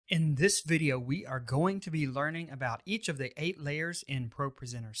In this video, we are going to be learning about each of the 8 layers in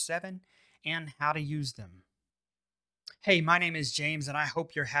ProPresenter 7 and how to use them. Hey, my name is James and I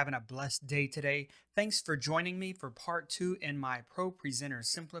hope you're having a blessed day today. Thanks for joining me for part 2 in my ProPresenter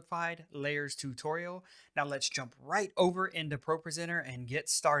Simplified Layers tutorial. Now let's jump right over into ProPresenter and get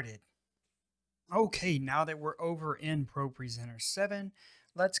started. Okay, now that we're over in ProPresenter 7,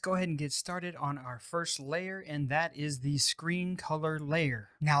 let's go ahead and get started on our first layer, and that is the screen color layer.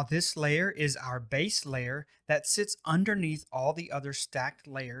 Now, this layer is our base layer that sits underneath all the other stacked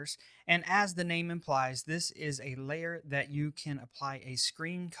layers, and as the name implies, this is a layer that you can apply a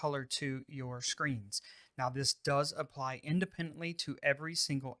screen color to your screens. Now, this does apply independently to every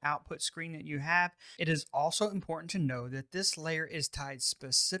single output screen that you have. It is also important to know that this layer is tied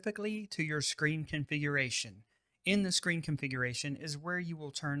specifically to your screen configuration. In the screen configuration is where you will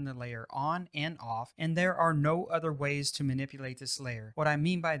turn the layer on and off, and there are no other ways to manipulate this layer. What I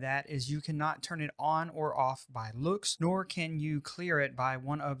mean by that is you cannot turn it on or off by looks, nor can you clear it by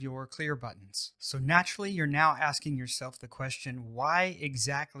one of your clear buttons. So naturally, you're now asking yourself the question, why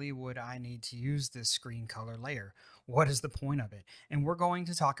exactly would I need to use this screen color layer? What is the point of it? And we're going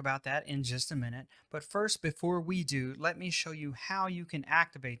to talk about that in just a minute. But first, before we do, let me show you how you can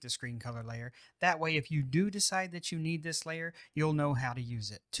activate the screen color layer. That way, if you do decide that you need this layer, you'll know how to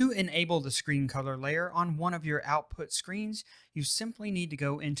use it. To enable the screen color layer on one of your output screens, you simply need to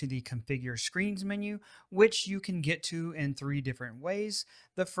go into the Configure Screens menu, which you can get to in 3 different ways.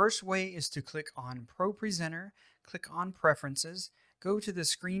 The first way is to click on ProPresenter, click on Preferences, go to the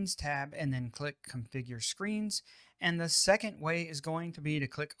Screens tab, and then click Configure Screens. And the second way is going to be to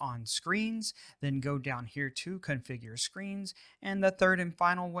click on Screens, then go down here to Configure Screens. And the third and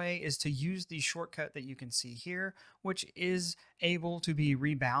final way is to use the shortcut that you can see here, which is able to be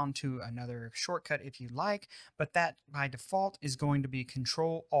rebound to another shortcut if you like, but that by default is going to be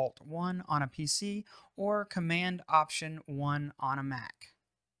Control-Alt-1 on a PC or Command-Option-1 on a Mac.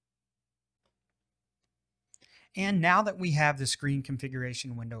 And now that we have the screen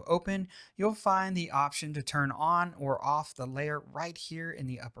configuration window open, you'll find the option to turn on or off the layer right here in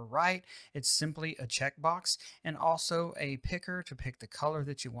the upper right. It's simply a checkbox and also a picker to pick the color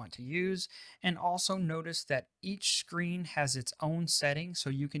that you want to use. And also notice that each screen has its own setting, so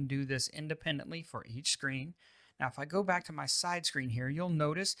you can do this independently for each screen. Now, if I go back to my side screen here, you'll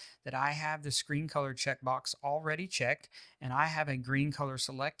notice that I have the screen color checkbox already checked and I have a green color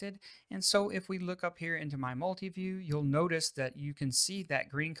selected. And so if we look up here into my multi-view, you'll notice that you can see that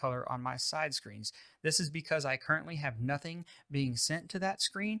green color on my side screens. This is because I currently have nothing being sent to that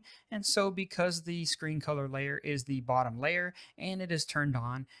screen. And so because the screen color layer is the bottom layer and it is turned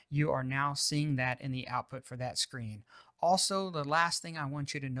on, you are now seeing that in the output for that screen. Also, the last thing I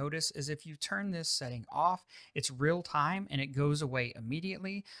want you to notice is if you turn this setting off, it's real time and it goes away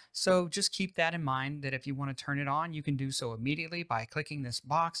immediately. So just keep that in mind that if you want to turn it on, you can do so immediately by clicking this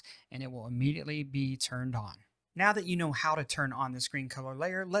box and it will immediately be turned on. Now that you know how to turn on the screen color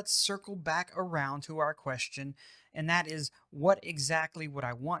layer, let's circle back around to our question, and that is, what exactly would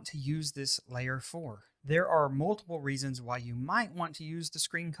I want to use this layer for? There are multiple reasons why you might want to use the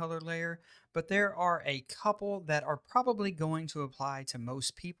screen color layer, but there are a couple that are probably going to apply to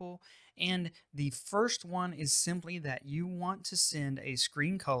most people. And the first one is simply that you want to send a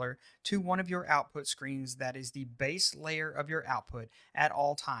screen color to one of your output screens that is the base layer of your output at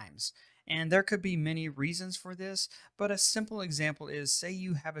all times. And there could be many reasons for this, but a simple example is, say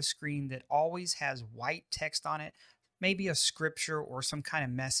you have a screen that always has white text on it, maybe a scripture or some kind of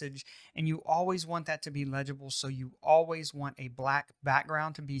message, and you always want that to be legible, so you always want a black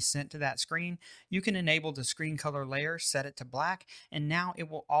background to be sent to that screen. You can enable the screen color layer, set it to black, and now it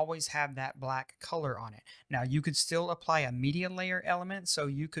will always have that black color on it. Now you could still apply a media layer element, so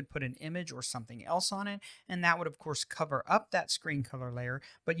you could put an image or something else on it, and that would of course cover up that screen color layer,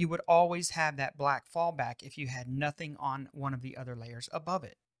 but you would always have that black fallback if you had nothing on one of the other layers above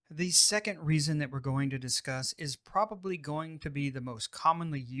it. The second reason that we're going to discuss is probably going to be the most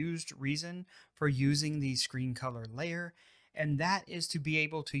commonly used reason for using the screen color layer, and that is to be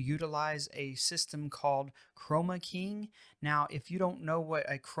able to utilize a system called chroma keying. Now, if you don't know what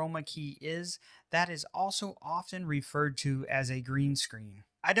a chroma key is, that is also often referred to as a green screen.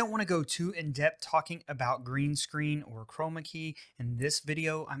 I don't want to go too in depth talking about green screen or chroma key in this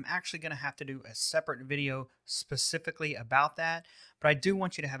video. I'm actually going to have to do a separate video specifically about that, but I do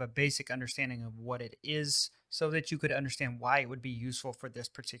want you to have a basic understanding of what it is so that you could understand why it would be useful for this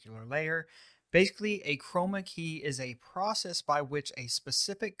particular layer. Basically, a chroma key is a process by which a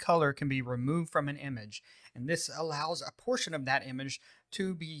specific color can be removed from an image, and this allows a portion of that image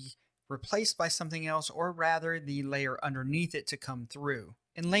to be replaced by something else, or rather the layer underneath it to come through.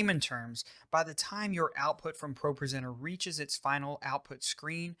 In layman terms, by the time your output from ProPresenter reaches its final output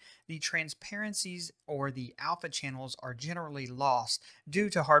screen, the transparencies or the alpha channels are generally lost due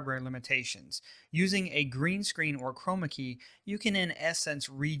to hardware limitations. Using a green screen or chroma key, you can in essence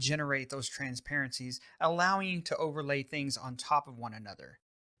regenerate those transparencies, allowing you to overlay things on top of one another.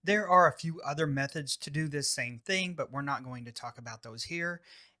 There are a few other methods to do this same thing, but we're not going to talk about those here.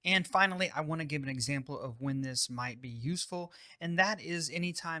 And finally, I want to give an example of when this might be useful, and that is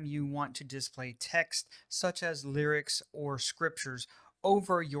anytime you want to display text such as lyrics or scriptures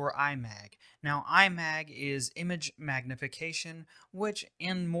over your iMag. Now, iMag is image magnification, which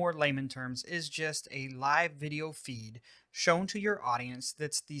in more layman terms is just a live video feed shown to your audience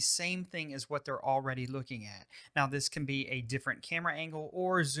that's the same thing as what they're already looking at. Now, this can be a different camera angle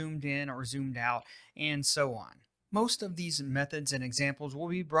or zoomed in or zoomed out and so on. Most of these methods and examples will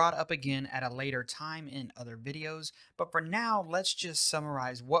be brought up again at a later time in other videos, but for now, let's just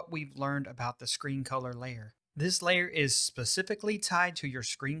summarize what we've learned about the screen color layer. This layer is specifically tied to your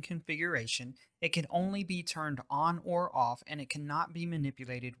screen configuration. It can only be turned on or off, and it cannot be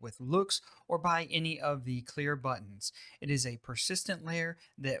manipulated with looks or by any of the clear buttons. It is a persistent layer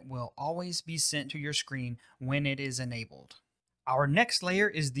that will always be sent to your screen when it is enabled. Our next layer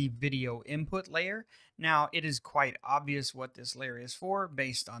is the video input layer. Now, it is quite obvious what this layer is for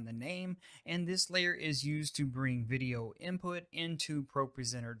based on the name, and this layer is used to bring video input into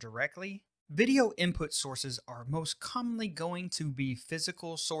ProPresenter directly. Video input sources are most commonly going to be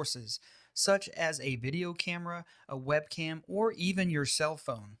physical sources, such as a video camera, a webcam, or even your cell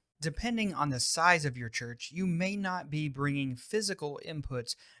phone. Depending on the size of your church, you may not be bringing physical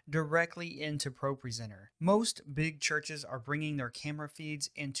inputs directly into ProPresenter. Most big churches are bringing their camera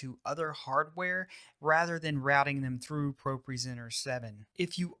feeds into other hardware rather than routing them through ProPresenter 7.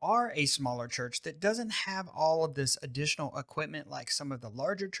 If you are a smaller church that doesn't have all of this additional equipment like some of the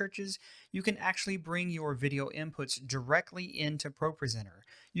larger churches, you can actually bring your video inputs directly into ProPresenter.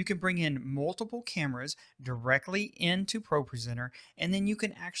 You can bring in multiple cameras directly into ProPresenter, and then you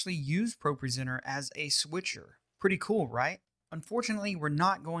can actually use ProPresenter as a switcher. Pretty cool, right? Unfortunately, we're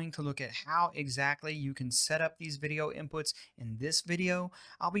not going to look at how exactly you can set up these video inputs in this video.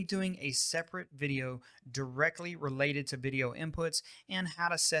 I'll be doing a separate video directly related to video inputs and how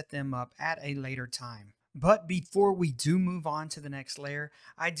to set them up at a later time. But before we do move on to the next layer,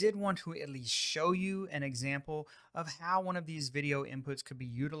 I did want to at least show you an example of how one of these video inputs could be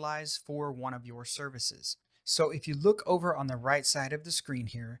utilized for one of your services. So if you look over on the right side of the screen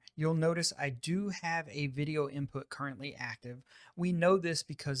here, you'll notice I do have a video input currently active. We know this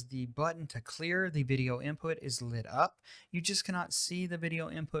because the button to clear the video input is lit up. You just cannot see the video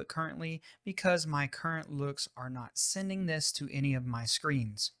input currently because my current looks are not sending this to any of my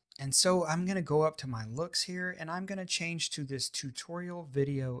screens. And so I'm going to go up to my looks here and I'm going to change to this tutorial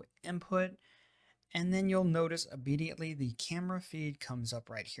video input. And then you'll notice immediately the camera feed comes up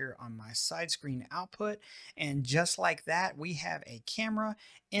right here on my side screen output. And just like that, we have a camera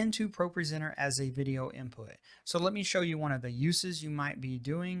into ProPresenter as a video input. So let me show you one of the uses you might be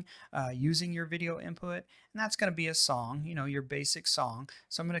doing using your video input. And that's going to be a song, you know, your basic song.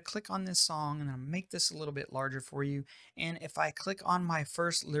 So I'm going to click on this song and I'll make this a little bit larger for you. And if I click on my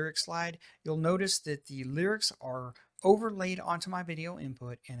first lyric slide, you'll notice that the lyrics are overlaid onto my video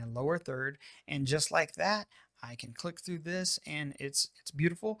input in a lower third, and just like that I can click through this and it's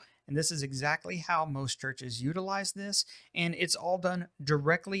beautiful. And this is exactly how most churches utilize this, and it's all done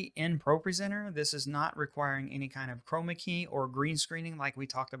directly in ProPresenter. This is not requiring any kind of chroma key or green screening like we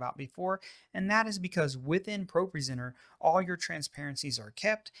talked about before, and that is because within ProPresenter all your transparencies are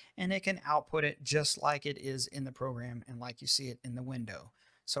kept and it can output it just like it is in the program and like you see it in the window.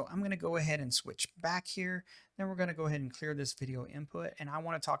 So I'm going to go ahead and switch back here. Then we're going to go ahead and clear this video input. And I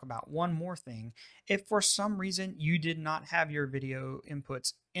want to talk about one more thing. If for some reason you did not have your video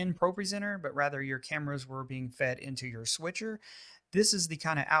inputs in ProPresenter, but rather your cameras were being fed into your switcher, this is the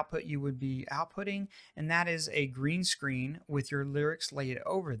kind of output you would be outputting, and that is a green screen with your lyrics laid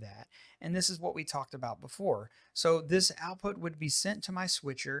over that. And this is what we talked about before. So this output would be sent to my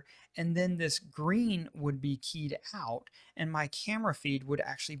switcher, and then this green would be keyed out, and my camera feed would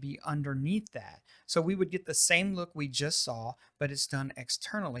actually be underneath that. So we would get the same look we just saw, but it's done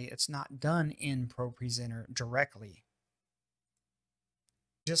externally. It's not done in ProPresenter directly.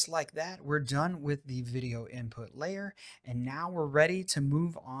 Just like that, we're done with the video input layer, and now we're ready to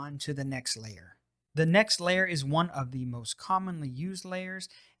move on to the next layer. The next layer is one of the most commonly used layers,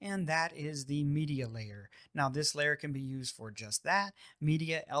 and that is the media layer. Now, this layer can be used for just that,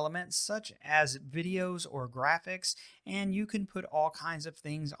 media elements such as videos or graphics, and you can put all kinds of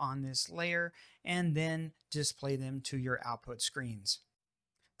things on this layer and then display them to your output screens.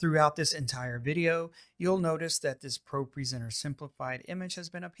 Throughout this entire video, you'll notice that this ProPresenter Simplified image has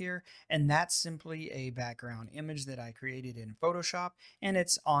been up here, and that's simply a background image that I created in Photoshop, and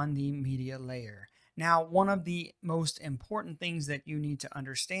it's on the media layer. Now, one of the most important things that you need to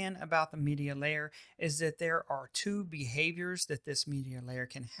understand about the media layer is that there are two behaviors that this media layer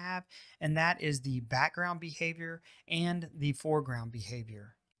can have, and that is the background behavior and the foreground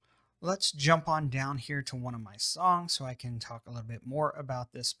behavior. Let's jump on down here to one of my songs so I can talk a little bit more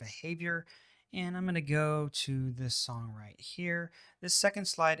about this behavior. And I'm going to go to this song right here. This second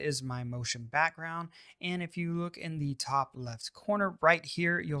slide is my motion background. And if you look in the top left corner right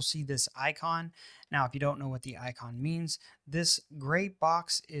here, you'll see this icon. Now, if you don't know what the icon means, this gray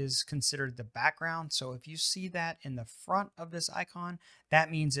box is considered the background. So if you see that in the front of this icon, that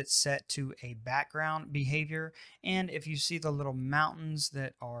means it's set to a background behavior. And if you see the little mountains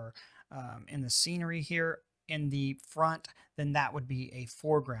that are in the scenery here in the front, then that would be a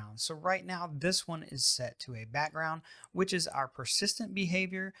foreground. So right now this one is set to a background, which is our persistent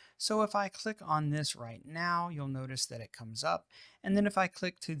behavior. So if I click on this right now, you'll notice that it comes up. And then if I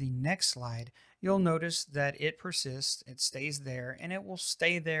click to the next slide, you'll notice that it persists, it stays there, and it will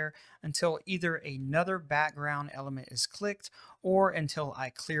stay there until either another background element is clicked or until I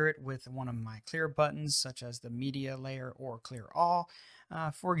clear it with one of my clear buttons, such as the media layer or clear all.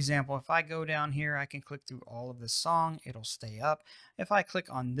 For example, if I go down here, I can click through all of this song, it'll stay up. If I click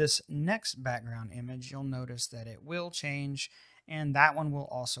on this next background image, you'll notice that it will change, and that one will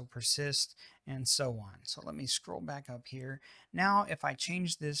also persist, and so on. So let me scroll back up here. Now, if I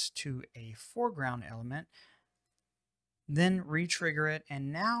change this to a foreground element, then re-trigger it,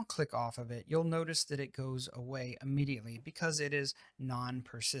 and now click off of it, you'll notice that it goes away immediately because it is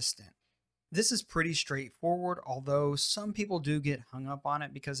non-persistent. This is pretty straightforward, although some people do get hung up on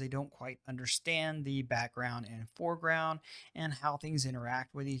it because they don't quite understand the background and foreground and how things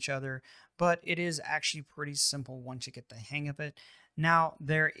interact with each other, but it is actually pretty simple once you get the hang of it. Now,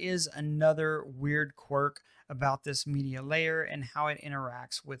 there is another weird quirk about this media layer and how it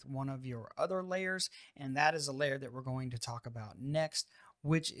interacts with one of your other layers, and that is a layer that we're going to talk about next,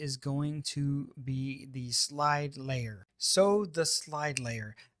 which is going to be the slide layer. So the slide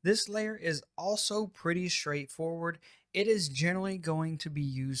layer. This layer is also pretty straightforward. It is generally going to be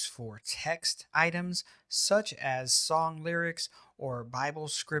used for text items such as song lyrics or Bible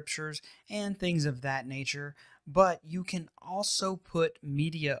scriptures and things of that nature, but you can also put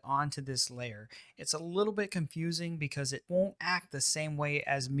media onto this layer. It's a little bit confusing because it won't act the same way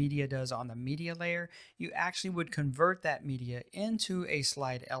as media does on the media layer. You actually would convert that media into a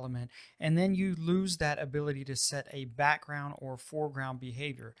slide element, and then you lose that ability to set a background or foreground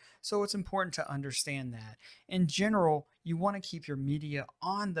behavior. So it's important to understand that. In general, you want to keep your media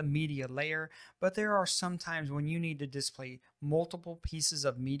on the media layer, but there are some times when you need to display multiple pieces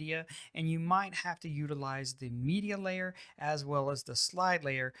of media, and you might have to utilize the media layer as well as the slide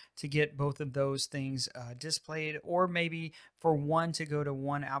layer to get both of those things displayed, or maybe for one to go to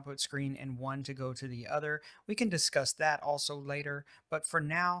one output screen and one to go to the other. We can discuss that also later, but for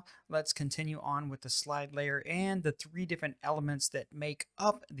now, let's continue on with the slide layer and the three different elements that make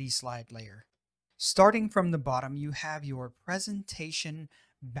up the slide layer. Starting from the bottom, you have your presentation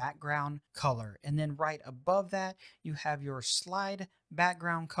background color, and then right above that you have your slide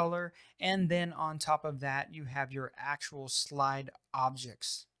background color, and then on top of that you have your actual slide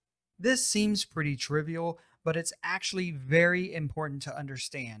objects. This seems pretty trivial, but it's actually very important to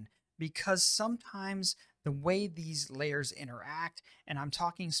understand because sometimes the way these layers interact, and I'm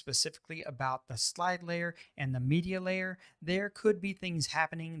talking specifically about the slide layer and the media layer, there could be things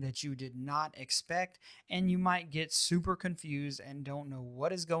happening that you did not expect, and you might get super confused and don't know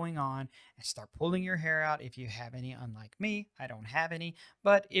what is going on and start pulling your hair out if you have any. Unlike me, I don't have any,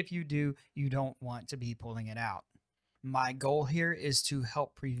 but if you do, you don't want to be pulling it out. My goal here is to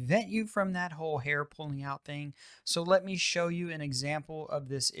help prevent you from that whole hair pulling out thing. So let me show you an example of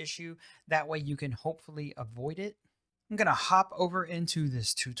this issue. That way you can hopefully avoid it. I'm going to hop over into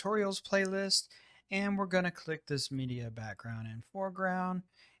this tutorials playlist, and we're going to click this media background and foreground.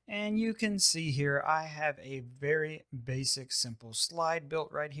 And you can see here I have a very basic simple slide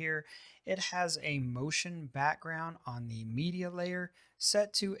built right here. It has a motion background on the media layer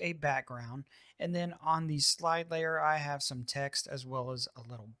set to a background, and then on the slide layer I have some text as well as a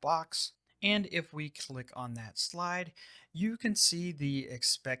little box. And if we click on that slide, you can see the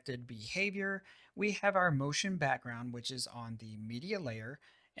expected behavior. We have our motion background, which is on the media layer.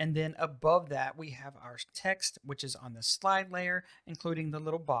 And then above that, we have our text, which is on the slide layer, including the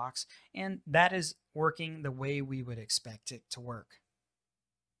little box. And that is working the way we would expect it to work.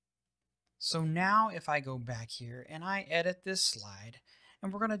 So now if I go back here and I edit this slide,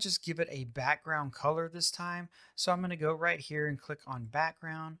 and we're going to just give it a background color this time. So I'm going to go right here and click on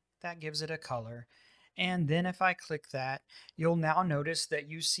background. That gives it a color. And then if I click that, you'll now notice that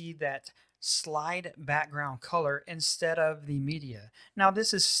you see that slide background color instead of the media. Now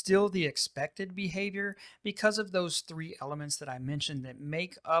this is still the expected behavior because of those three elements that I mentioned that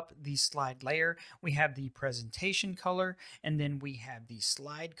make up the slide layer. We have the presentation color, and then we have the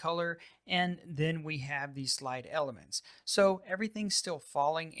slide color, and then we have the slide elements. So everything's still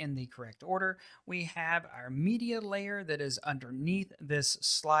falling in the correct order. We have our media layer that is underneath this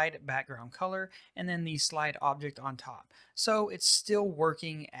slide background color, and then the slide object on top. So it's still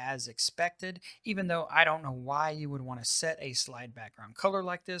working as expected, even though I don't know why you would want to set a slide background color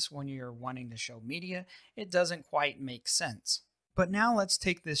like this when you're wanting to show media. It doesn't quite make sense. But now let's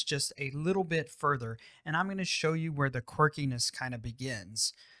take this just a little bit further, and I'm going to show you where the quirkiness kind of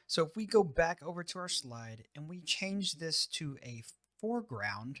begins. So if we go back over to our slide and we change this to a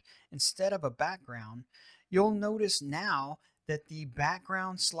foreground instead of a background, you'll notice now that the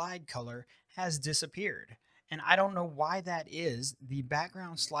background slide color has disappeared. And I don't know why that is. The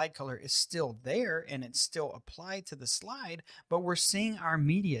background slide color is still there and it's still applied to the slide, but we're seeing our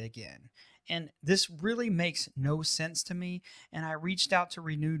media again. And this really makes no sense to me. And I reached out to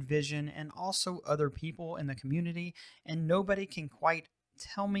Renewed Vision and also other people in the community, and nobody can quite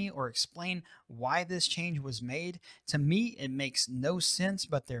tell me or explain why this change was made. To me, it makes no sense,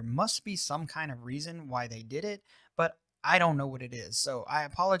 but there must be some kind of reason why they did it. But I don't know what it is. So I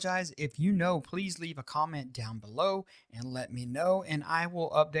apologize. If you know, please leave a comment down below and let me know, and I will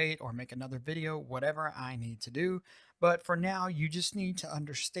update or make another video, whatever I need to do. But for now, you just need to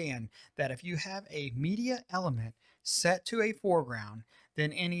understand that if you have a media element set to a foreground,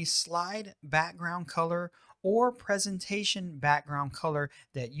 then any slide background color or presentation background color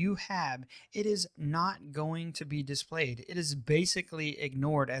that you have, it is not going to be displayed. It is basically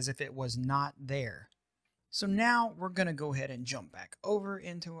ignored as if it was not there. So now we're going to go ahead and jump back over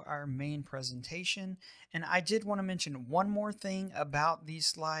into our main presentation. And I did want to mention one more thing about the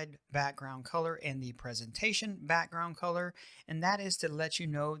slide background color and the presentation background color, and that is to let you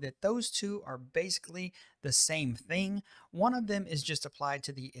know that those two are basically the same thing. One of them is just applied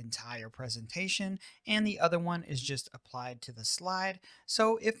to the entire presentation, and the other one is just applied to the slide.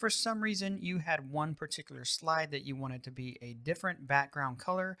 So if for some reason you had one particular slide that you wanted to be a different background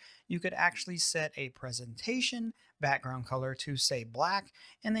color, you could actually set a presentation background color to say black,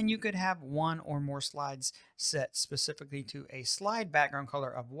 and then you could have one or more slides set specifically to a slide background color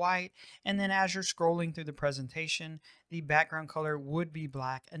of white, and then as you're scrolling through the presentation, the background color would be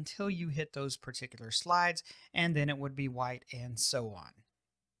black until you hit those particular slides, and then it would be white, and so on.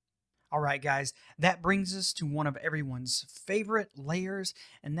 All right, guys, that brings us to one of everyone's favorite layers,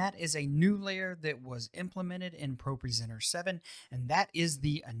 and that is a new layer that was implemented in ProPresenter 7, and that is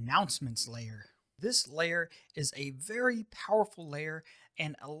the announcements layer. This layer is a very powerful layer,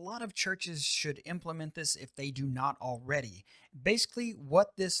 and a lot of churches should implement this if they do not already. Basically,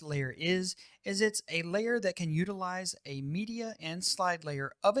 what this layer is it's a layer that can utilize a media and slide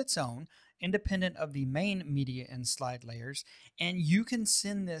layer of its own, independent of the main media and slide layers, and you can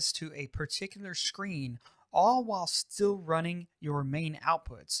send this to a particular screen all while still running your main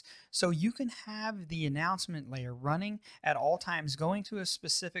outputs. So you can have the announcement layer running at all times, going to a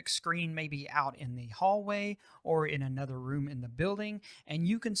specific screen, maybe out in the hallway or in another room in the building, and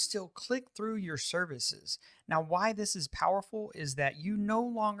you can still click through your services. Now, why this is powerful is that you no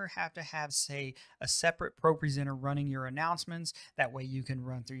longer have to have, say, a separate ProPresenter running your announcements. That way you can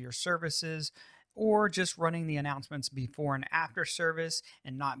run through your services, or just running the announcements before and after service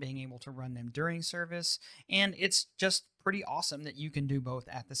and not being able to run them during service. And it's just pretty awesome that you can do both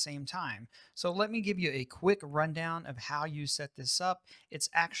at the same time. So let me give you a quick rundown of how you set this up. It's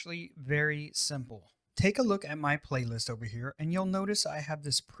actually very simple. Take a look at my playlist over here, and you'll notice I have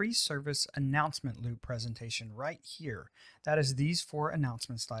this pre-service announcement loop presentation right here. That is these 4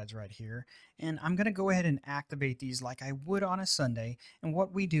 announcement slides right here. And I'm going to go ahead and activate these like I would on a Sunday. And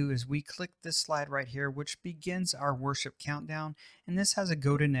what we do is we click this slide right here, which begins our worship countdown. And this has a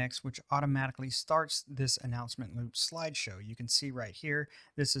go to next, which automatically starts this announcement loop slideshow. You can see right here,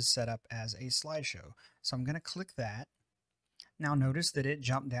 this is set up as a slideshow. So I'm going to click that. Now notice that it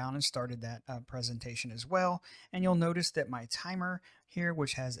jumped down and started that presentation as well. And you'll notice that my timer here,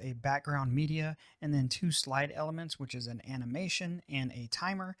 which has a background media and then 2 slide elements, which is an animation and a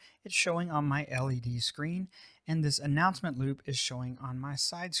timer, it's showing on my LED screen. And this announcement loop is showing on my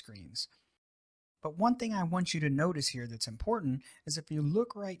side screens. But one thing I want you to notice here that's important is if you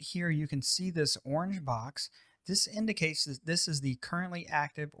look right here, you can see this orange box. This indicates that this is the currently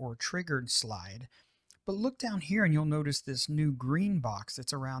active or triggered slide. But look down here and you'll notice this new green box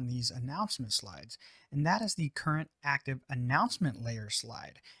that's around these announcement slides. And that is the current active announcement layer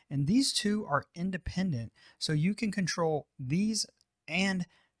slide. And these two are independent, so you can control these and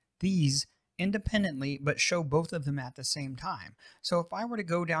these independently, but show both of them at the same time. So if I were to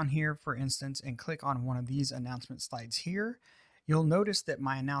go down here, for instance, and click on one of these announcement slides here, you'll notice that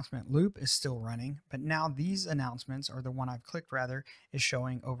my announcement loop is still running, but now these announcements, or the one I've clicked rather, is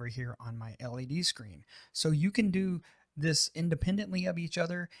showing over here on my LED screen. So you can do this independently of each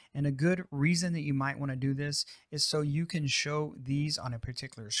other, and a good reason that you might want to do this is so you can show these on a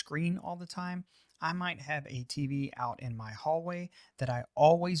particular screen all the time. I might have a TV out in my hallway that I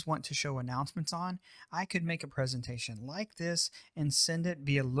always want to show announcements on. I could make a presentation like this and send it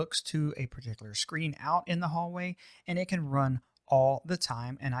via looks to a particular screen out in the hallway, and it can run all the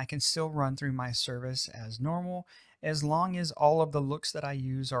time, and I can still run through my service as normal as long as all of the looks that I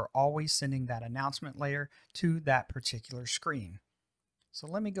use are always sending that announcement layer to that particular screen. So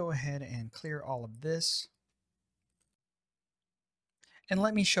let me go ahead and clear all of this. And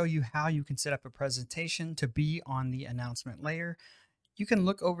let me show you how you can set up a presentation to be on the announcement layer. You can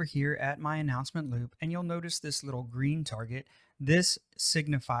look over here at my announcement loop and you'll notice this little green target. This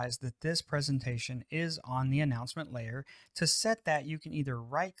signifies that this presentation is on the announcement layer. To set that, you can either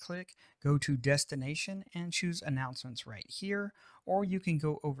right click, go to destination and choose announcements right here, or you can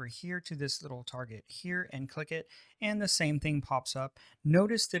go over here to this little target here and click it and the same thing pops up.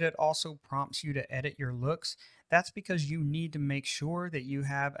 Notice that it also prompts you to edit your looks. That's because you need to make sure that you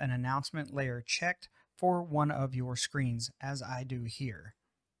have an announcement layer checked for one of your screens, as I do here.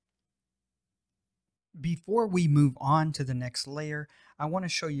 Before we move on to the next layer, I want to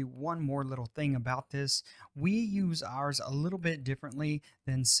show you one more little thing about this. We use ours a little bit differently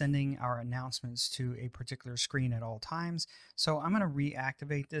than sending our announcements to a particular screen at all times. So I'm going to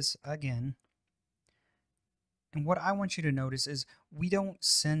reactivate this again. And what I want you to notice is we don't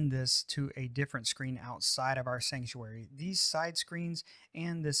send this to a different screen outside of our sanctuary. These side screens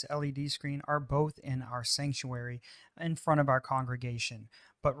and this LED screen are both in our sanctuary in front of our congregation.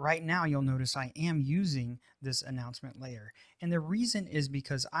 But right now you'll notice I am using this announcement layer. And the reason is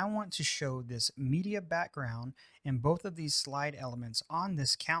because I want to show this media background and both of these slide elements on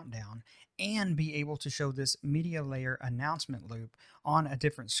this countdown and be able to show this media layer announcement loop on a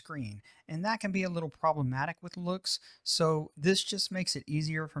different screen. And that can be a little problematic with looks. So this just makes it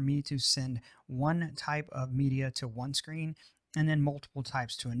easier for me to send one type of media to one screen and then multiple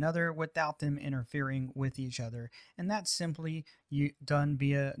types to another without them interfering with each other. And that's simply done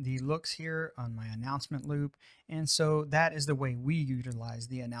via the looks here on my announcement loop. And so that is the way we utilize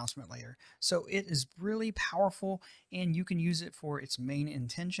the announcement layer. So it is really powerful and you can use it for its main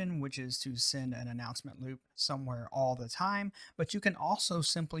intention, which is to send an announcement loop somewhere all the time. But you can also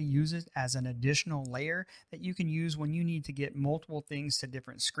simply use it as an additional layer that you can use when you need to get multiple things to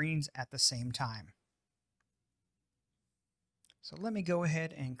different screens at the same time. So let me go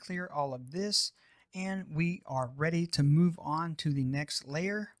ahead and clear all of this and we are ready to move on to the next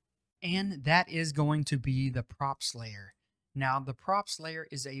layer. And that is going to be the props layer. Now the props layer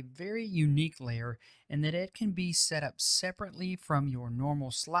is a very unique layer in that it can be set up separately from your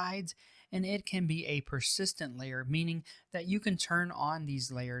normal slides, and it can be a persistent layer, meaning that you can turn on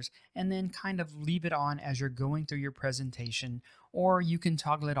these layers and then kind of leave it on as you're going through your presentation, or you can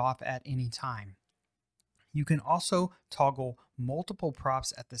toggle it off at any time. You can also toggle multiple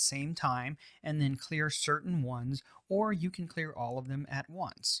props at the same time and then clear certain ones, or you can clear all of them at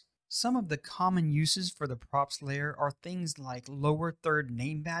once. Some of the common uses for the props layer are things like lower third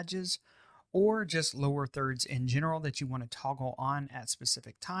name badges, or just lower thirds in general that you want to toggle on at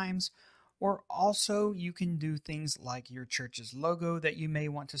specific times. Or also you can do things like your church's logo that you may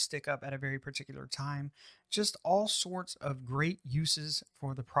want to stick up at a very particular time. Just all sorts of great uses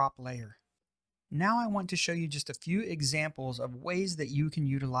for the prop layer. Now I want to show you just a few examples of ways that you can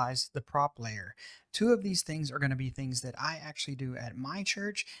utilize the prop layer. Two of these things are going to be things that I actually do at my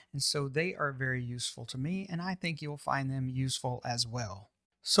church, and so they are very useful to me, and I think you'll find them useful as well.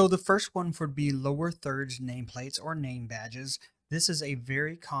 So the first one would be lower thirds nameplates or name badges. This is a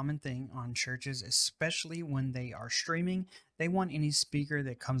very common thing on churches, especially when they are streaming. They want any speaker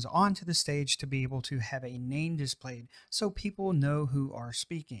that comes onto the stage to be able to have a name displayed so people know who are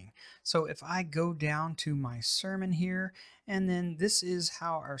speaking. So if I go down to my sermon here, and then this is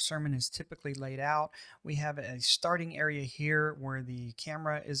how our sermon is typically laid out. We have a starting area here where the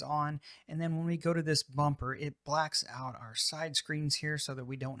camera is on, and then when we go to this bumper, it blacks out our side screens here so that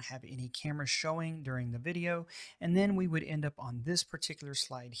we don't have any camera showing during the video. And then we would end up on this particular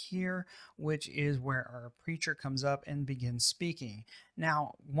slide here, which is where our preacher comes up and begins speaking.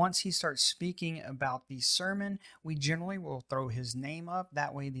 Now, once he starts speaking about the sermon, we generally will throw his name up.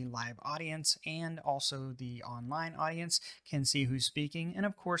 That way, the live audience and also the online audience can see who's speaking. And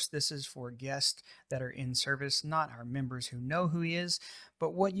of course, this is for guests that are in service, not our members who know who he is.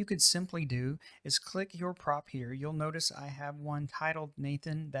 But what you could simply do is click your prop here. You'll notice I have one titled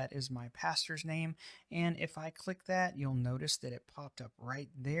Nathan. That is my pastor's name. And if I click that, you'll notice that it popped up right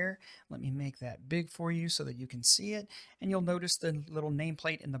there. Let me make that big for you so that you can see it. And you'll notice the little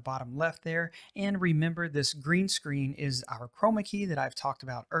nameplate in the bottom left there. And remember, this green screen is our chroma key that I've talked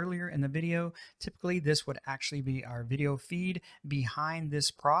about earlier in the video. Typically, this would actually be our video feed behind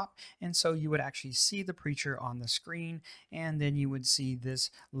this prop. And so you would actually see the preacher on the screen, and then you would see this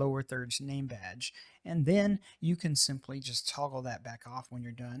lower thirds name badge. And then you can simply just toggle that back off when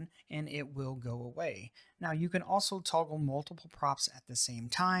you're done, and it will go away. Now you can also toggle multiple props at the same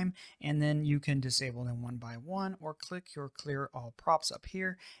time, and then you can disable them one by one, or click your clear all props up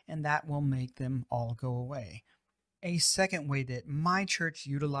here, and that will make them all go away. A second way that my church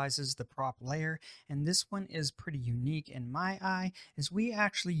utilizes the prop layer, and this one is pretty unique in my eye, is we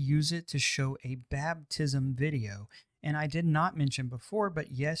actually use it to show a baptism video. And I did not mention before, but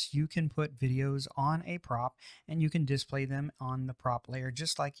yes, you can put videos on a prop and you can display them on the prop layer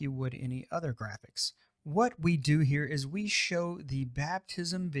just like you would any other graphics. What we do here is we show the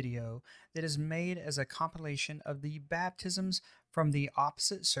baptism video that is made as a compilation of the baptisms from the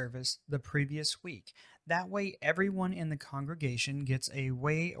opposite service the previous week. That way, everyone in the congregation gets a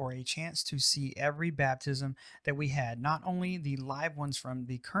way or a chance to see every baptism that we had, not only the live ones from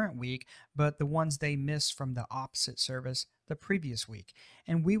the current week, but the ones they missed from the opposite service the previous week.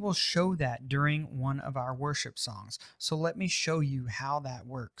 And we will show that during one of our worship songs. So let me show you how that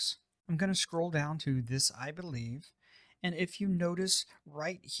works. I'm going to scroll down to This I Believe. And if you notice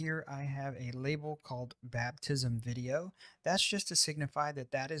right here, I have a label called Baptism Video. That's just to signify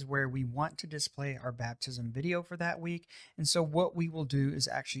that that is where we want to display our baptism video for that week. And so what we will do is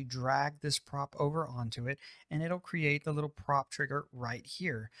actually drag this prop over onto it, and it'll create the little prop trigger right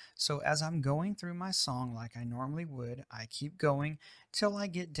here. So as I'm going through my song like I normally would, I keep going till I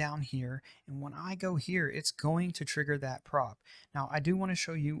get down here. And when I go here, it's going to trigger that prop. Now, I do want to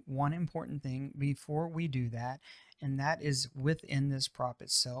show you one important thing before we do that, and that is within this prop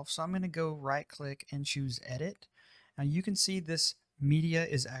itself. So I'm going to go right click and choose edit. Now you can see this media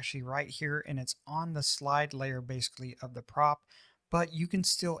is actually right here, and it's on the slide layer basically of the prop, but you can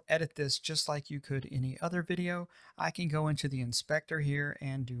still edit this just like you could any other video. I can go into the inspector here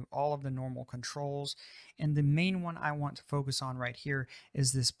and do all of the normal controls. And the main one I want to focus on right here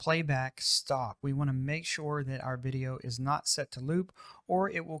is this playback stop. We want to make sure that our video is not set to loop, or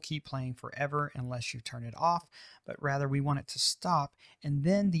it will keep playing forever unless you turn it off, but rather we want it to stop. And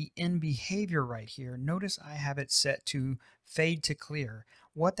then the end behavior right here, notice I have it set to fade to clear.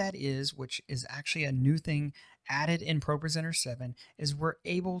 What that is, which is actually a new thing added in ProPresenter 7, is we're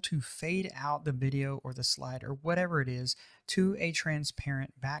able to fade out the video or the slide or whatever it is to a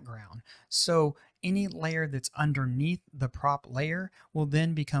transparent background. So any layer that's underneath the prop layer will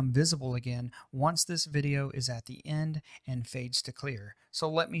then become visible again once this video is at the end and fades to clear. So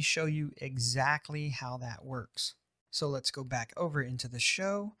let me show you exactly how that works. So let's go back over into the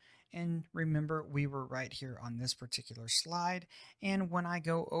show. And remember, we were right here on this particular slide. And when I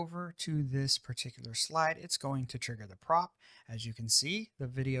go over to this particular slide, it's going to trigger the prop. As you can see, the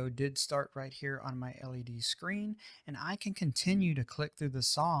video did start right here on my LED screen, and I can continue to click through the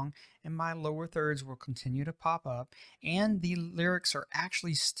song, and my lower thirds will continue to pop up, and the lyrics are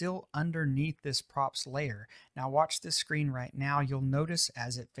actually still underneath this props layer. Now watch this screen right now. You'll notice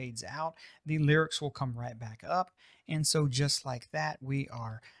as it fades out, the lyrics will come right back up. And so just like that, we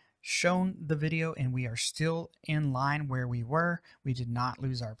are shown the video and we are still in line where we were. We did not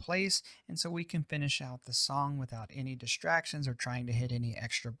lose our place, and so we can finish out the song without any distractions or trying to hit any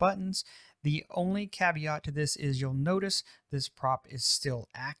extra buttons. The only caveat to this is you'll notice this prop is still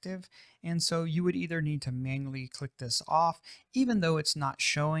active, and so you would either need to manually click this off. Even though it's not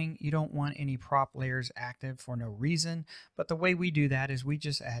showing, you don't want any prop layers active for no reason, but the way we do that is we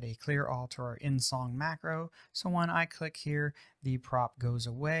just add a clear all to our in song macro. So when I click here, the prop goes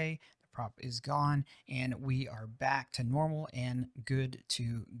away, the prop is gone, and we are back to normal and good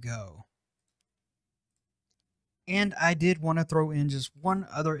to go. And I did want to throw in just one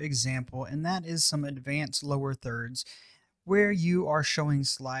other example, and that is some advanced lower thirds where you are showing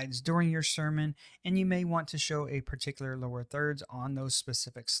slides during your sermon, and you may want to show a particular lower thirds on those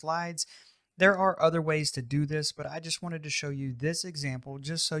specific slides. There are other ways to do this, but I just wanted to show you this example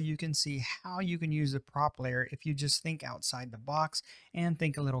just so you can see how you can use the prop layer if you just think outside the box and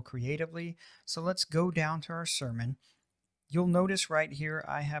think a little creatively. So let's go down to our sermon. You'll notice right here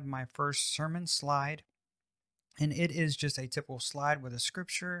I have my first sermon slide, and it is just a typical slide with a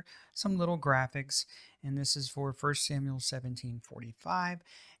scripture, some little graphics, and this is for 1 Samuel 17:45.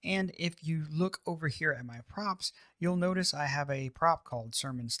 And if you look over here at my props, you'll notice I have a prop called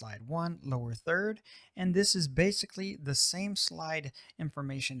Sermon Slide 1, lower third, and this is basically the same slide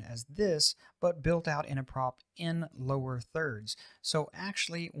information as this, but built out in a prop in lower thirds. So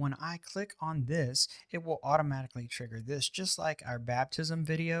actually, when I click on this, it will automatically trigger this, just like our baptism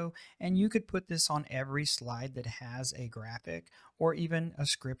video, and you could put this on every slide that has a graphic or even a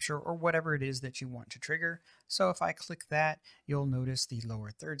scripture or whatever it is that you want to trigger. So if I click that, you'll notice the lower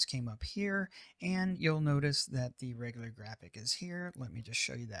thirds came up here, and you'll notice that the regular graphic is here. Let me just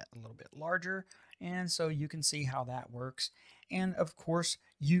show you that a little bit larger. And so you can see how that works. And of course,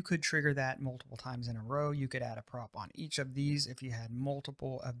 you could trigger that multiple times in a row. You could add a prop on each of these if you had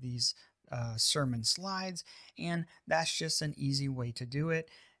multiple of these sermon slides, and that's just an easy way to do it.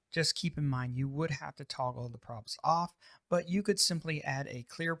 Just keep in mind you would have to toggle the props off, but you could simply add a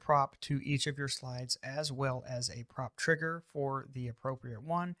clear prop to each of your slides as well as a prop trigger for the appropriate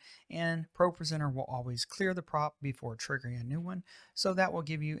one, and ProPresenter will always clear the prop before triggering a new one, so that will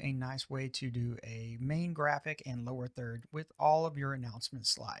give you a nice way to do a main graphic and lower third with all of your announcement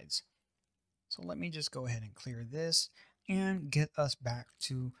slides. So let me just go ahead and clear this and get us back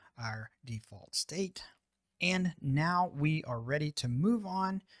to our default state. And now we are ready to move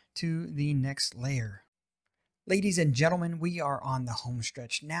on to the next layer. Ladies and gentlemen, we are on the home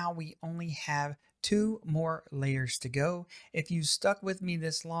stretch. Now we only have 2 more layers to go. If you stuck with me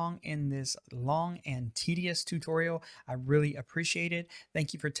this long in this long and tedious tutorial, I really appreciate it.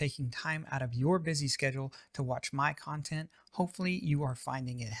 Thank you for taking time out of your busy schedule to watch my content. Hopefully you are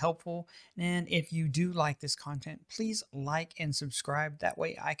finding it helpful. And if you do like this content, please like and subscribe. That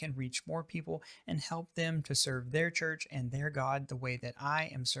way I can reach more people and help them to serve their church and their God the way that I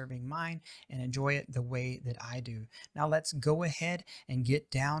am serving mine and enjoy it the way that I do. Now let's go ahead and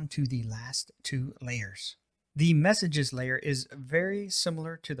get down to the last 2 layers. The messages layer is very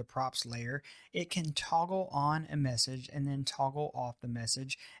similar to the props layer. It can toggle on a message and then toggle off the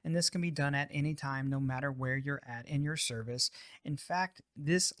message, and this can be done at any time, no matter where you're at in your service. In fact,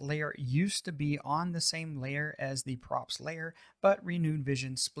 this layer used to be on the same layer as the props layer, but Renewed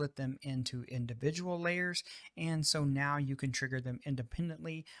Vision split them into individual layers, and so now you can trigger them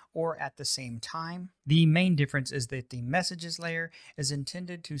independently or at the same time. The main difference is that the messages layer is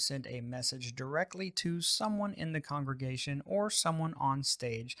intended to send a message directly to someone in the congregation or someone on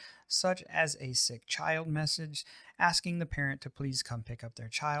stage, such as a sick child message asking the parent to please come pick up their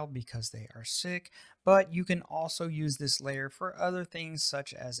child because they are sick. But you can also use this layer for other things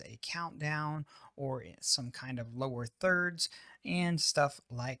such as a countdown or some kind of lower thirds and stuff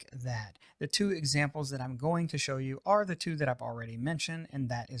like that. The 2 examples that I'm going to show you are the 2 that I've already mentioned, and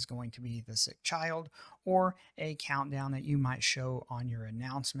that is going to be the sick child or a countdown that you might show on your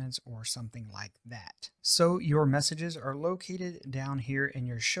announcements or something like that. So your messages are located down here in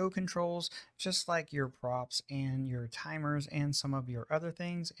your show controls, just like your props and your timers and some of your other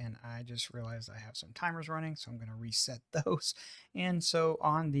things. And I just realized I have some timers running, so I'm going to reset those. And so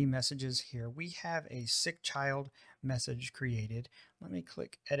on the messages here, we have a sick child message created. Let me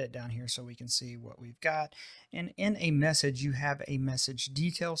click edit down here so we can see what we've got. And in a message, you have a message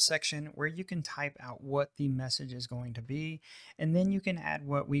detail section where you can type out what the message is going to be. And then you can add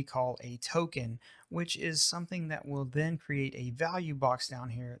what we call a token, which is something that will then create a value box down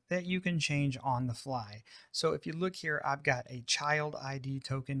here that you can change on the fly. So if you look here, I've got a child ID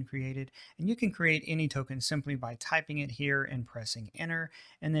token created, and you can create any token simply by typing it here and pressing enter,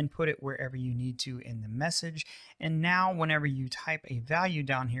 and then put it wherever you need to in the message. And now whenever you type a value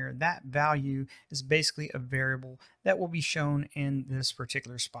down here, that value is basically a variable that will be shown in this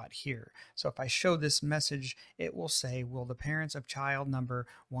particular spot here. So if I show this message, it will say, will the parents of child number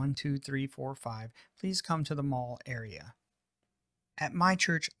 12345 please come to the mall area? At my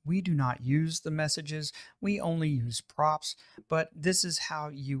church, we do not use the messages, we only use props, but this is how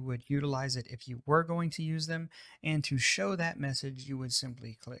you would utilize it if you were going to use them. And to show that message, you would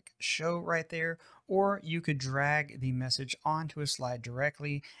simply click show right there, or you could drag the message onto a slide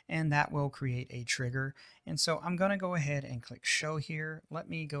directly, and that will create a trigger. And so I'm going to go ahead and click show here. Let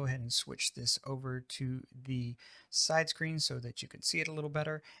me go ahead and switch this over to the side screen so that you can see it a little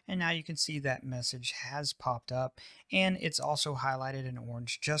better. And now you can see that message has popped up, and it's also highlighted in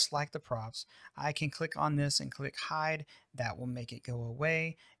orange just like the props. I can click on this and click hide. That will make it go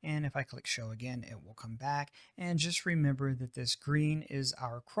away, and if I click show again, it will come back. And just remember that this green is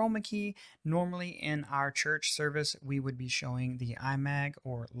our chroma key. Normally in our church service we would be showing the iMag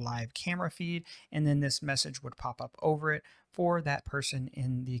or live camera feed, and then this message message would pop up over it for that person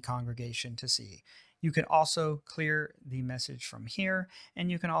in the congregation to see. You can also clear the message from here, and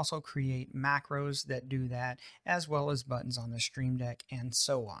you can also create macros that do that, as well as buttons on the Stream Deck and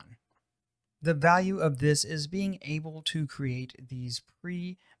so on. The value of this is being able to create these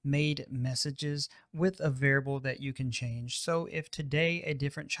pre-made messages with a variable that you can change. So if today a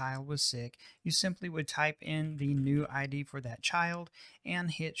different child was sick, you simply would type in the new ID for that child and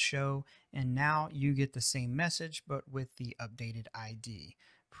hit show, and now you get the same message but with the updated ID.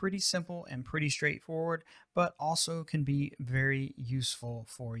 Pretty simple and pretty straightforward, but also can be very useful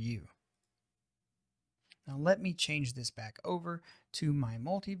for you. Now let me change this back over to my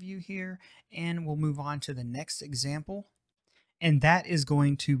multi-view here, and we'll move on to the next example. And that is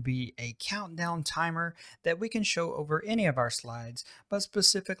going to be a countdown timer that we can show over any of our slides, but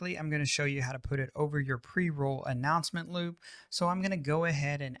specifically I'm going to show you how to put it over your pre-roll announcement loop. So I'm going to go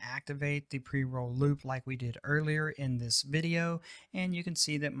ahead and activate the pre-roll loop like we did earlier in this video, and you can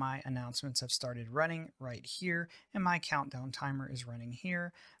see that my announcements have started running right here and my countdown timer is running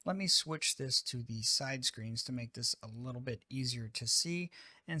here. Let me switch this to the side screens to make this a little bit easier to see.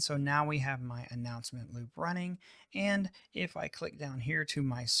 And so now we have my announcement loop running, and if I click down here to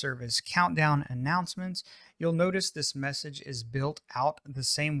my service countdown announcements, you'll notice this message is built out the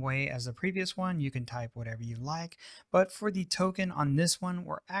same way as the previous one. You can type whatever you like, but for the token on this one,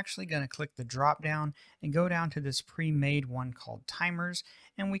 we're actually going to click the drop down and go down to this pre-made one called timers,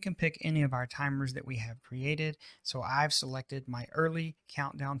 and we can pick any of our timers that we have created. So I've selected my early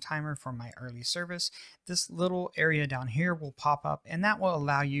countdown timer for my early service. This little area down here will pop up, and that will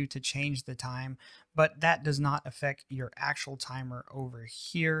allow you to change the time, but that does not affect your actual timer over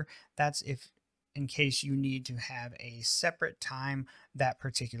here. That's if in case you need to have a separate time that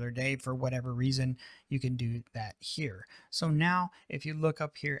particular day for whatever reason, you can do that here. So now if you look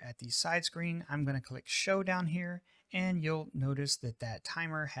up here at the side screen, I'm going to click show down here, and you'll notice that that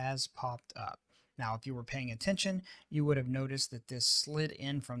timer has popped up. Now, if you were paying attention, you would have noticed that this slid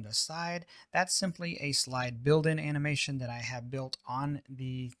in from the side. That's simply a slide build-in animation that I have built on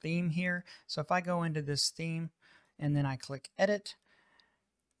the theme here. So if I go into this theme and then I click edit,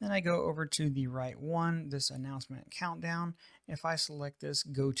 then I go over to the right one, this announcement countdown. If I select this,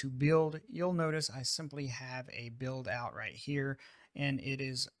 go to build, you'll notice I simply have a build out right here, and it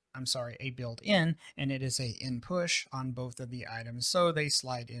is a build in, and it is a in push on both of the items, so they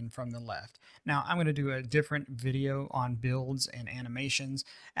slide in from the left. Now I'm going to do a different video on builds and animations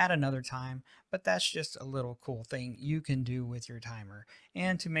at another time, but that's just a little cool thing you can do with your timer.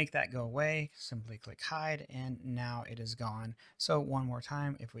 And to make that go away, simply click hide, and now it is gone. So one more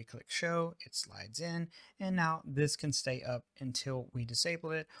time, if we click show, it slides in, and now this can stay up until we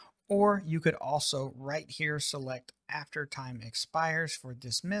disable it. Or you could also right here select after time expires for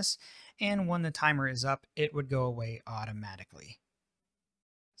dismiss, and when the timer is up, it would go away automatically.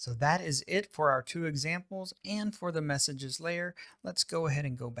 So that is it for our two examples, and for the messages layer, let's go ahead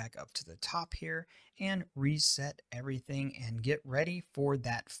and go back up to the top here and reset everything and get ready for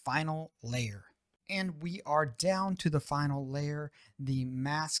that final layer. And we are down to the final layer, the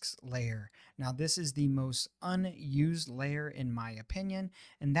masks layer. Now this is the most unused layer in my opinion,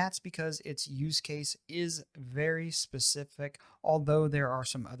 and that's because its use case is very specific. Although there are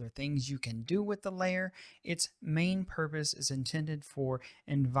some other things you can do with the layer, its main purpose is intended for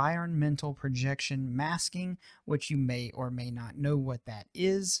environmental projection masking, which you may or may not know what that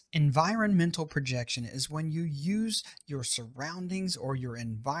is. Environmental projection is when you use your surroundings or your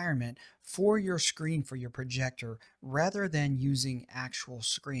environment for your screen for your projector rather than using actual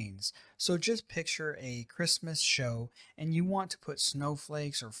screens. So just picture a Christmas show and you want to put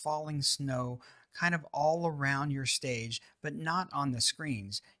snowflakes or falling snow kind of all around your stage, but not on the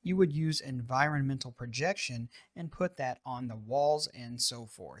screens. You would use environmental projection and put that on the walls and so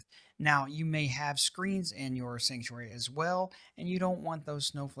forth. Now, you may have screens in your sanctuary as well, and you don't want those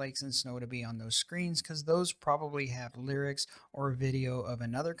snowflakes and snow to be on those screens because those probably have lyrics or video of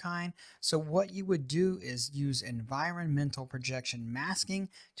another kind. So what you would do is use environmental projection masking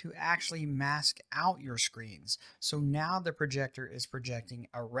to actually mask out your screens. So now the projector is projecting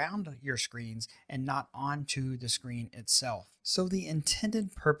around your screens and not onto the screen itself. So the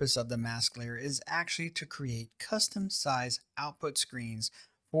intended purpose of the mask layer is actually to create custom size output screens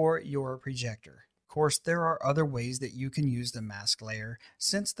for your projector. Of course, there are other ways that you can use the mask layer,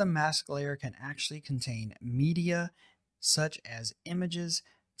 since the mask layer can actually contain media such as images,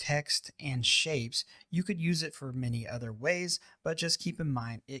 text, and shapes. You could use it for many other ways, but just keep in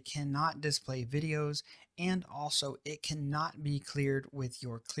mind it cannot display videos, and also it cannot be cleared with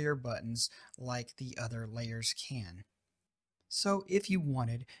your clear buttons like the other layers can. So if you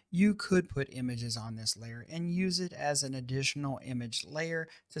wanted, you could put images on this layer and use it as an additional image layer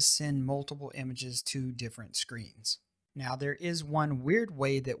to send multiple images to different screens. Now, there is one weird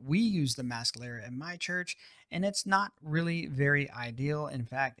way that we use the mask layer at my church, and it's not really very ideal. In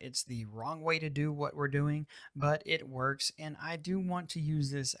fact, it's the wrong way to do what we're doing, but it works. And I do want to use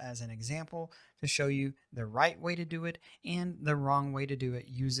this as an example to show you the right way to do it and the wrong way to do it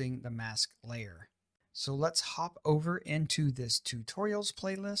using the mask layer. So let's hop over into this tutorials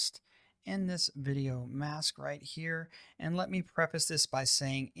playlist and this video mask right here. And let me preface this by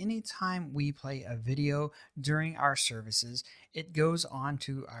saying anytime we play a video during our services, it goes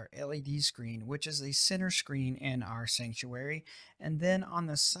onto our LED screen, which is the center screen in our sanctuary. And then on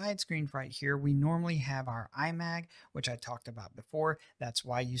the side screen right here, we normally have our iMag, which I talked about before. That's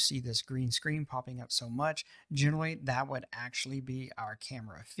why you see this green screen popping up so much. Generally, that would actually be our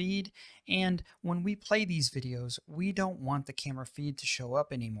camera feed. And when we play these videos, we don't want the camera feed to show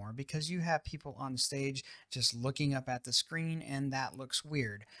up anymore because you have people on stage just looking up at the screen and that looks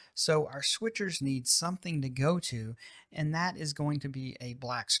weird. So our switchers need something to go to, and that is going to be a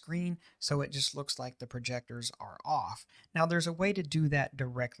black screen, so it just looks like the projectors are off. Now there's a way to do that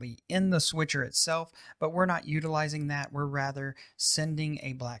directly in the switcher itself, but we're not utilizing that. We're rather sending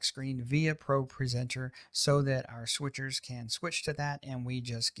a black screen via ProPresenter so that our switchers can switch to that and we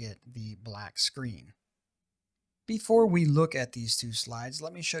just get the black screen. Before we look at these two slides,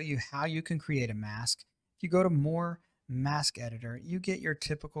 let me show you how you can create a mask. If you go to More, Mask Editor, you get your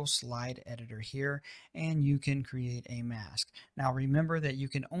typical slide editor here, and you can create a mask. Now remember that you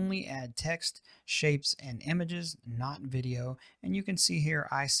can only add text, shapes, and images, not video, and you can see here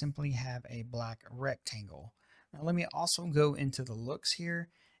I simply have a black rectangle. Now let me also go into the looks here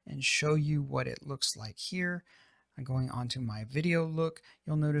and show you what it looks like here. I'm going on to my video look.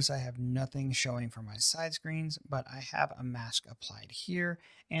 You'll notice I have nothing showing for my side screens, but I have a mask applied here,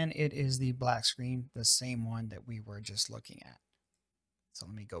 and it is the black screen, the same one that we were just looking at. So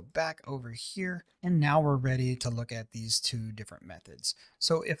let me go back over here, and now we're ready to look at these two different methods.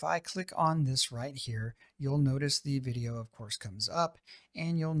 So if I click on this right here, you'll notice the video of course comes up,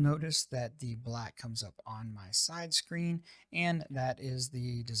 and you'll notice that the black comes up on my side screen, and that is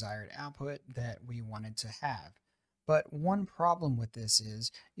the desired output that we wanted to have. But one problem with this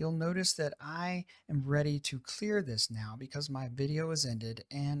is you'll notice that I am ready to clear this now because my video is ended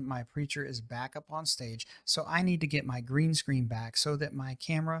and my preacher is back up on stage. So I need to get my green screen back so that my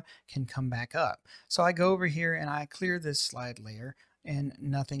camera can come back up. So I go over here and I clear this slide layer and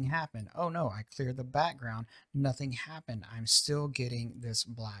nothing happened. Oh no, I cleared the background. Nothing happened. I'm still getting this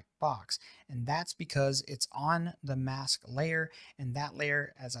black box. And that's because it's on the mask layer, and that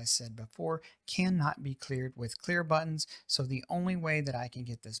layer, as I said before, cannot be cleared with clear buttons. So the only way that I can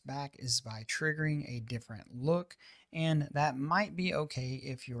get this back is by triggering a different look. And that might be okay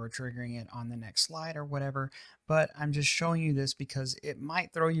if you're triggering it on the next slide or whatever, but I'm just showing you this because it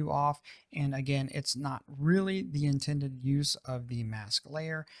might throw you off. And again, it's not really the intended use of the mask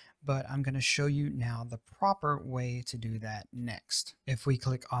layer, but I'm going to show you now the proper way to do that next. If we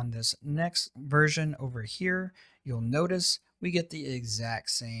click on this next version over here, you'll notice we get the exact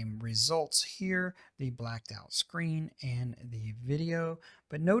same results here, the blacked out screen and the video.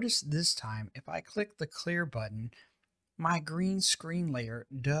 But notice this time, if I click the clear button, my green screen layer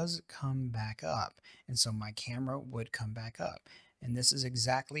does come back up, and so my camera would come back up. And this is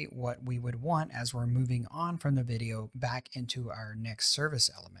exactly what we would want as we're moving on from the video back into our next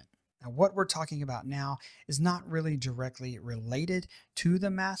service element. Now, what we're talking about now is not really directly related to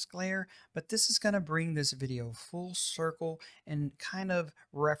the mask layer, but this is going to bring this video full circle and kind of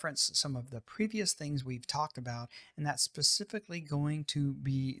reference some of the previous things we've talked about, and that's specifically going to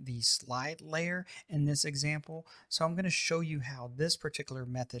be the slide layer in this example. So I'm going to show you how this particular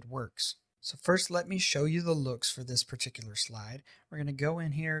method works. So first, let me show you the looks for this particular slide. We're going to go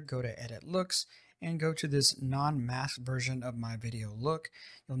in here, go to Edit Looks, and go to this non-mask version of my video look.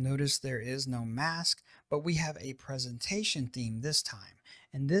 You'll notice there is no mask, but we have a presentation theme this time.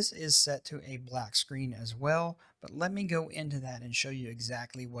 And this is set to a black screen as well, but let me go into that and show you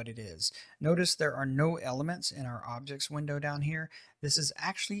exactly what it is. Notice there are no elements in our objects window down here. This is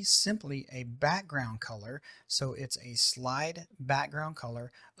actually simply a background color, so it's a slide background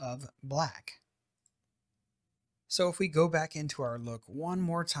color of black. So if we go back into our look one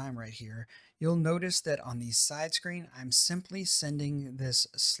more time right here, you'll notice that on the side screen, I'm simply sending this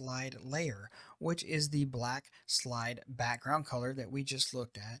slide layer, which is the black slide background color that we just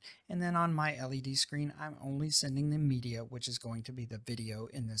looked at. And then on my LED screen, I'm only sending the media, which is going to be the video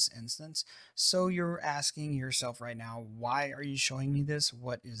in this instance. So you're asking yourself right now, why are you showing me this?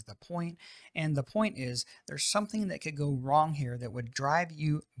 What is the point? And the point is there's something that could go wrong here that would drive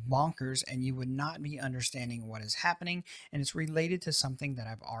you bonkers and you would not be understanding what is happening. And it's related to something that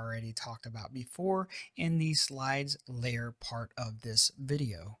I've already talked about before in the slides layer part of this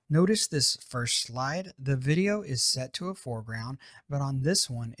video. Notice this first slide, the video is set to a foreground, but on this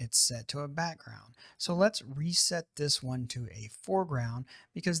one, it's set to a background. So let's reset this one to a foreground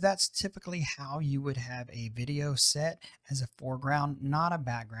because that's typically how you would have a video set as a foreground, not a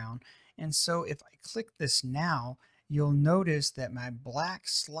background. And so if I click this now, you'll notice that my black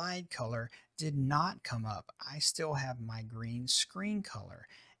slide color did not come up. I still have my green screen color.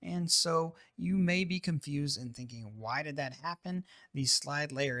 And so you may be confused and thinking, why did that happen? The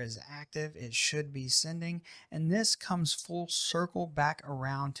slide layer is active. It should be sending. And this comes full circle back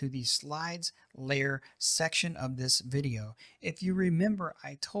around to the slides layer section of this video. If you remember,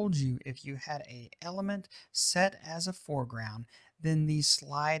 I told you if you had an element set as a foreground, then the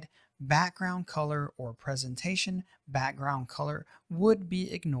slide background color or presentation background color would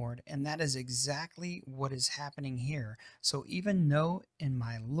be ignored, and that is exactly what is happening here. So even though in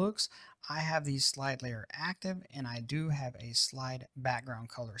my looks I have the slide layer active and I do have a slide background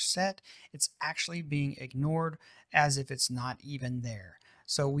color set, it's actually being ignored as if it's not even there.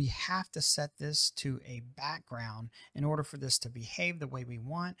 So we have to set this to a background in order for this to behave the way we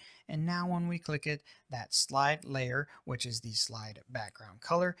want. And now when we click it, that slide layer, which is the slide background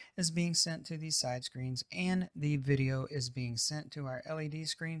color, is being sent to these side screens and the video is being sent to our LED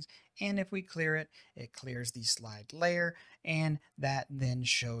screens. And if we clear it, it clears the slide layer and that then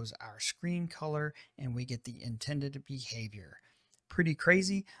shows our screen color and we get the intended behavior. Pretty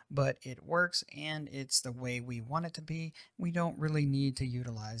crazy, but it works and it's the way we want it to be. We don't really need to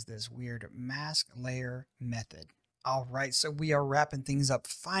utilize this weird mask layer method. All right, so we are wrapping things up.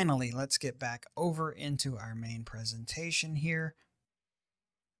 Finally, let's get back over into our main presentation here.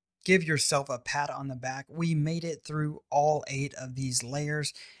 Give yourself a pat on the back. We made it through all 8 of these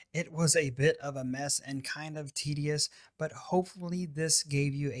layers. It was a bit of a mess and kind of tedious, but hopefully this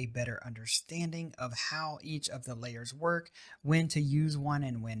gave you a better understanding of how each of the layers work, when to use one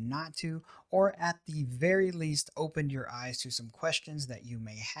and when not to, or at the very least opened your eyes to some questions that you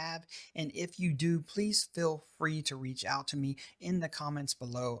may have. And if you do, please feel free to reach out to me in the comments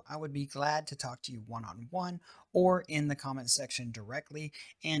below. I would be glad to talk to you one-on-one or in the comment section directly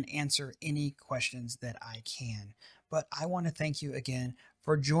and answer any questions that I can. But I want to thank you again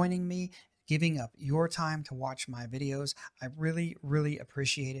for joining me, giving up your time to watch my videos. I really, really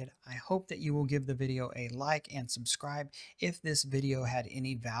appreciate it. I hope that you will give the video a like and subscribe if this video had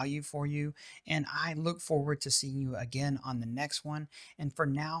any value for you. And I look forward to seeing you again on the next one. And for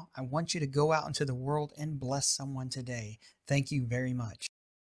now, I want you to go out into the world and bless someone today. Thank you very much.